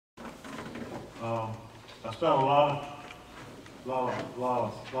I spent a lot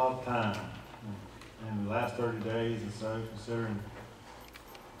of time in the last 30 days or so considering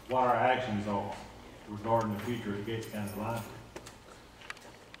what our actions are regarding the future of Gates County Library.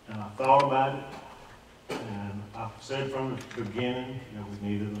 And I thought about it, and I said from the beginning that we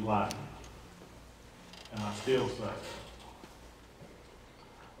needed a library. And I still say,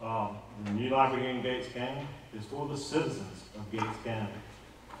 the new library in Gates County is for the citizens of Gates County.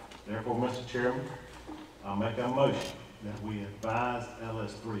 Therefore, Mr. Chairman, I'll make a motion that we advise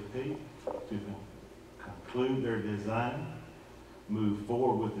LS3P to conclude their design, move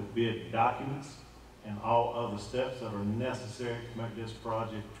forward with the bid documents, and all other steps that are necessary to make this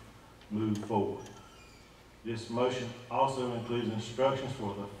project move forward. This motion also includes instructions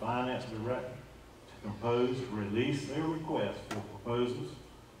for the finance director to release their request for proposals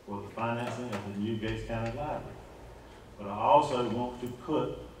for the financing of the new Gates County Library. But I also want to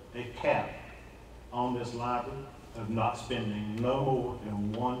put a cap on this library of not spending no more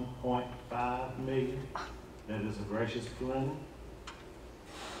than $1.5 million. That is a gracious plan.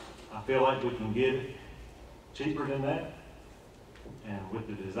 I feel like we can get it cheaper than that. And with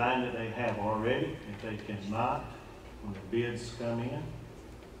the design that they have already, if they cannot, when the bids come in,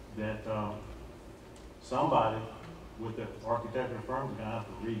 that somebody with the architectural firm is going to have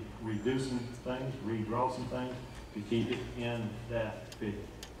to redo some things, redraw some things to keep it in that bid.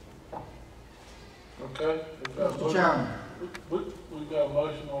 Okay. Mr. Chairman. We've got a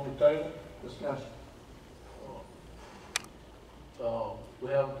motion on the table. Discussion. We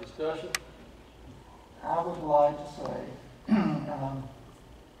have a discussion. I would like to say,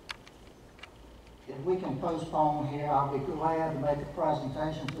 if we can postpone here, I'll be glad to make a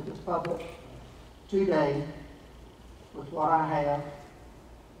presentation to this public today with what I have.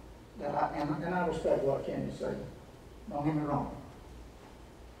 And I respect what Kenny said. Don't get me wrong.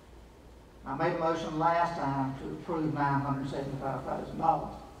 I made a motion last time to approve $975,000.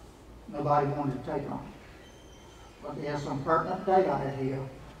 Nobody wanted to take on it. But there's some pertinent data out here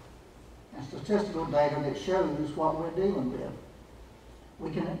and statistical data that shows what we're dealing with.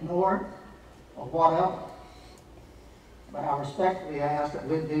 We can ignore it or whatever. But I respectfully ask that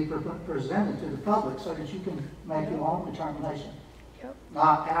it be presented to the public so that you can make your own determination,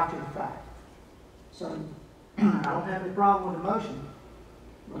 not after the fact. So I don't have any problem with the motion.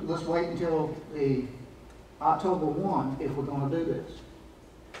 But let's wait until the October 1 if we're going to do this.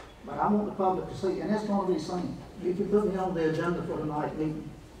 But I want the public to see, and it's going to be seen. You can put me on the agenda for tonight's meeting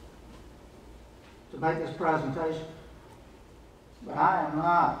to make this presentation. But I am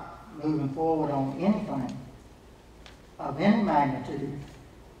not moving forward on anything of any magnitude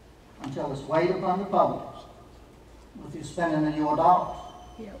until it's weighed upon the public. If you're spending of your dollars.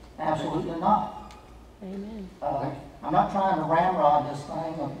 Yep. Absolutely not. Amen. I'm not trying to ramrod this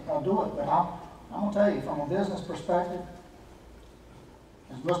thing or do it, but I'm going to tell you from a business perspective,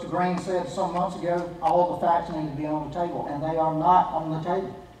 as Mr. Green said some months ago, all the facts need to be on the table, and they are not on the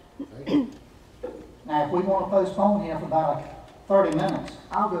table. Now, if we want to postpone here for about 30 minutes,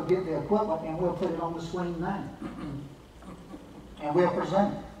 I'll go get the equipment and we'll put it on the screen now. And we'll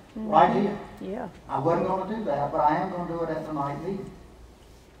present it right here. Yeah. I wasn't going to do that, but I am going to do it at the night meeting.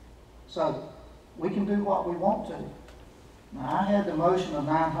 So we can do what we want to. Now, I had the motion of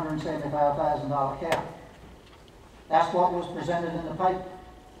 $975,000 cap. That's what was presented in the paper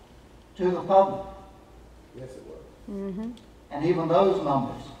to the public. Yes, it was. Mm-hmm. And even those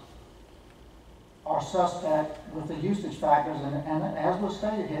numbers are suspect with the usage factors, and as was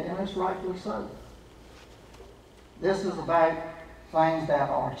stated here, and it's rightfully so. This is about things that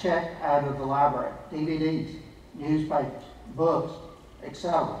are checked out of the library: DVDs, newspapers, books,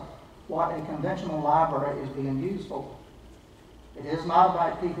 etc. What a conventional library is being used for. It is not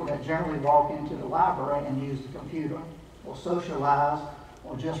about people that generally walk into the library and use the computer or socialize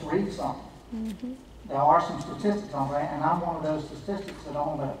or just read something. Mm-hmm. There are some statistics on that, and I'm one of those statistics that are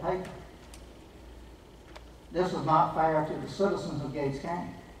on that paper. This is not fair to the citizens of Gates County.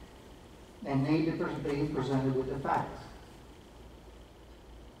 They need to be presented with the facts.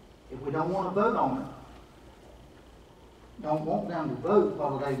 If we don't want to vote on it, don't want them to vote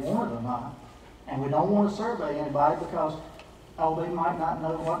whether they want it or not, and we don't want to survey anybody because, oh, they might not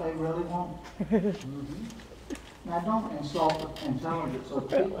know what they really want. Mm-hmm. Now, don't insult the intelligence of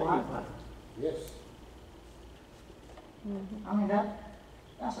people like that. Yes. Mm-hmm. I mean,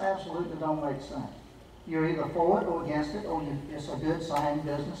 that's absolutely don't make sense. You're either for it or against it, or it's a good, sound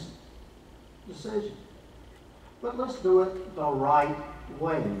business decision. But let's do it the right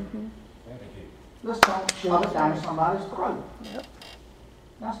way. Mm-hmm. Let's don't shove it down somebody's throat. Yep.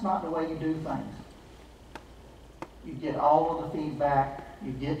 That's not the way you do things. You get all of the feedback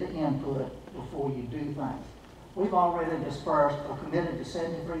you get the input before you do things. We've already dispersed or committed to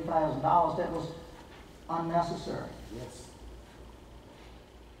 $73,000 that was unnecessary. Yes.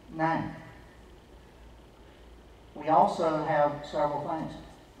 Now, we also have several things.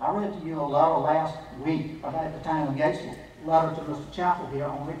 I read to you a letter last week about the town of Gatesville, letter to Mr. Chapel here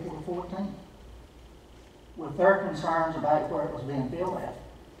on April the 14th, with their concerns about where it was being built at.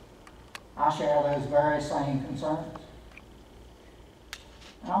 I share those very same concerns.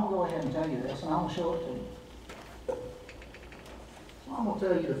 And I'm going to go ahead and tell you this, and I'm going to show it to you. So I'm going to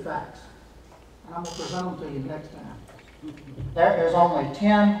tell you the facts, and I'm going to present them to you next time. There is only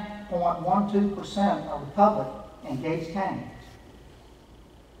 10.12% of the public in Gates County,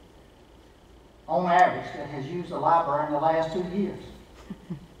 on average, that has used the library in the last 2 years.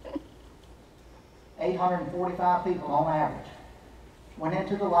 845 people on average went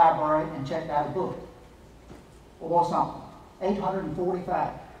into the library and checked out a book or something.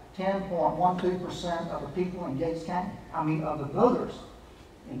 845, 10.12% of the people in Gates County, of the voters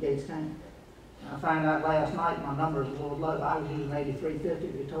in Gates County. And I found out last night my number is a little low. I was using 8350.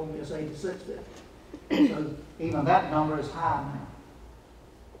 They told me it's 8650. So even that number is high now.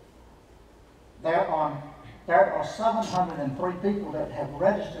 There are 703 people that have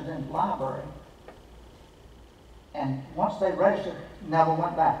registered in the library, and once they registered, never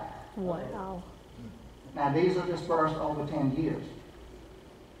went back. Wow. Now these are dispersed over 10 years.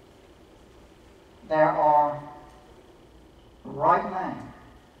 There are, right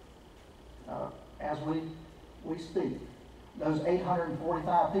now, as we speak, those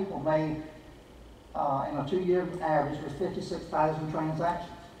 845 people made, in a 2-year average, was 56,000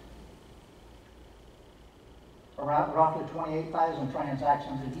 transactions. Around roughly 28,000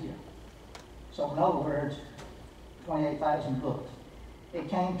 transactions a year. So in other words, 28,000 books. It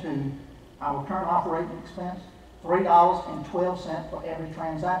came to our current operating expense, $3.12 for every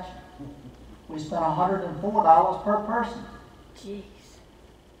transaction. We spent $104 per person. Jeez.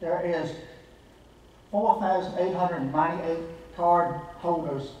 There is 4,898 card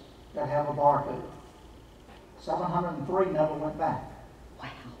holders that have a barcode. 703 never went back.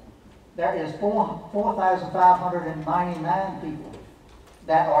 Wow. There is 4,599 people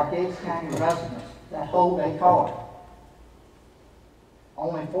that are Gates County residents that hold a card.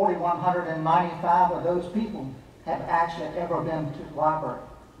 Only 4,195 of those people have actually ever been to the library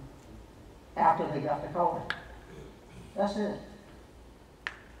after they got the card. That's it.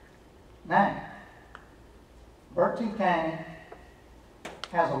 Now, Bertie County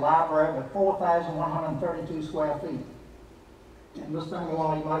has a library with 4,132 square feet. And this thing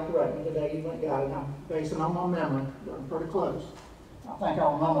along, you might correct me today, you went got it. I'm basing on my memory, but I'm pretty close. I think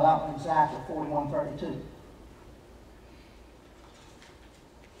I'll remember that one exactly, 4132.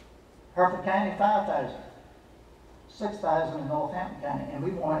 Hereford County, 5,000. 6,000 in Northampton County, and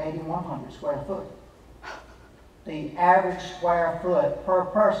we want 8,100 square foot. The average square foot per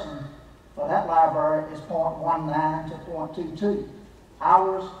person for that library is 0.19 to 0.22.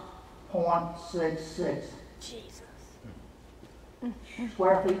 Ours, 0.66. Jesus.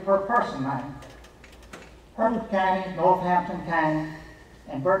 Square feet per person now. Hereford County, Northampton County,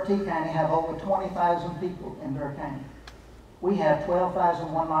 and Bertie County have over 20,000 people in their county. We have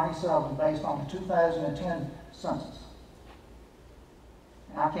 12,197 based on the 2010 census.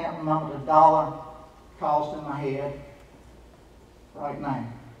 And I can't remember the dollar cost in my head right now.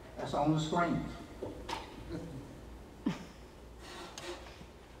 That's on the screens.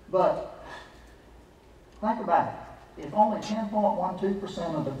 But think about it. If only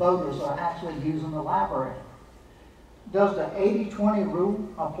 10.12% of the voters are actually using the library, does the 80-20 rule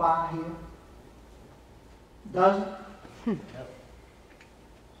apply here? Does it?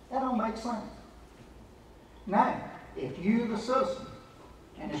 That don't make sense. Now, if you, the citizen,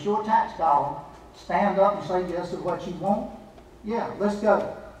 and it's your tax dollar, stand up and say yes to what you want, yeah, let's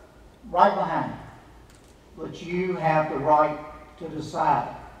go. Right behind you. But you have the right to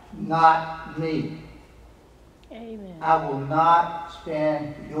decide, not me. Amen. I will not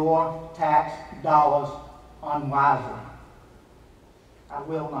spend your tax dollars unwisely. I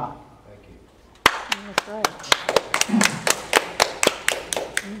will not. Thank you. That's right.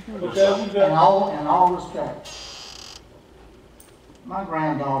 Okay, we In got, all respect, my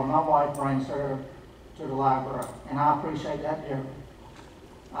granddaughter, my wife brings her to the library, and I appreciate that dearly.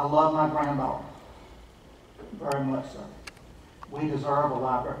 I love my granddaughter, very much so. We deserve a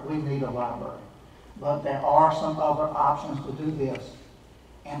library. We need a library. But there are some other options to do this,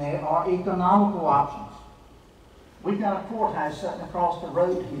 and there are economical options. We've got a courthouse sitting across the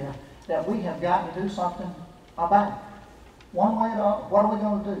road here that we have got to do something about. One way or the other, what are we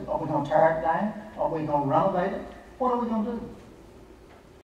going to do? Are we going to tear it down? Are we going to renovate it? What are we going to do?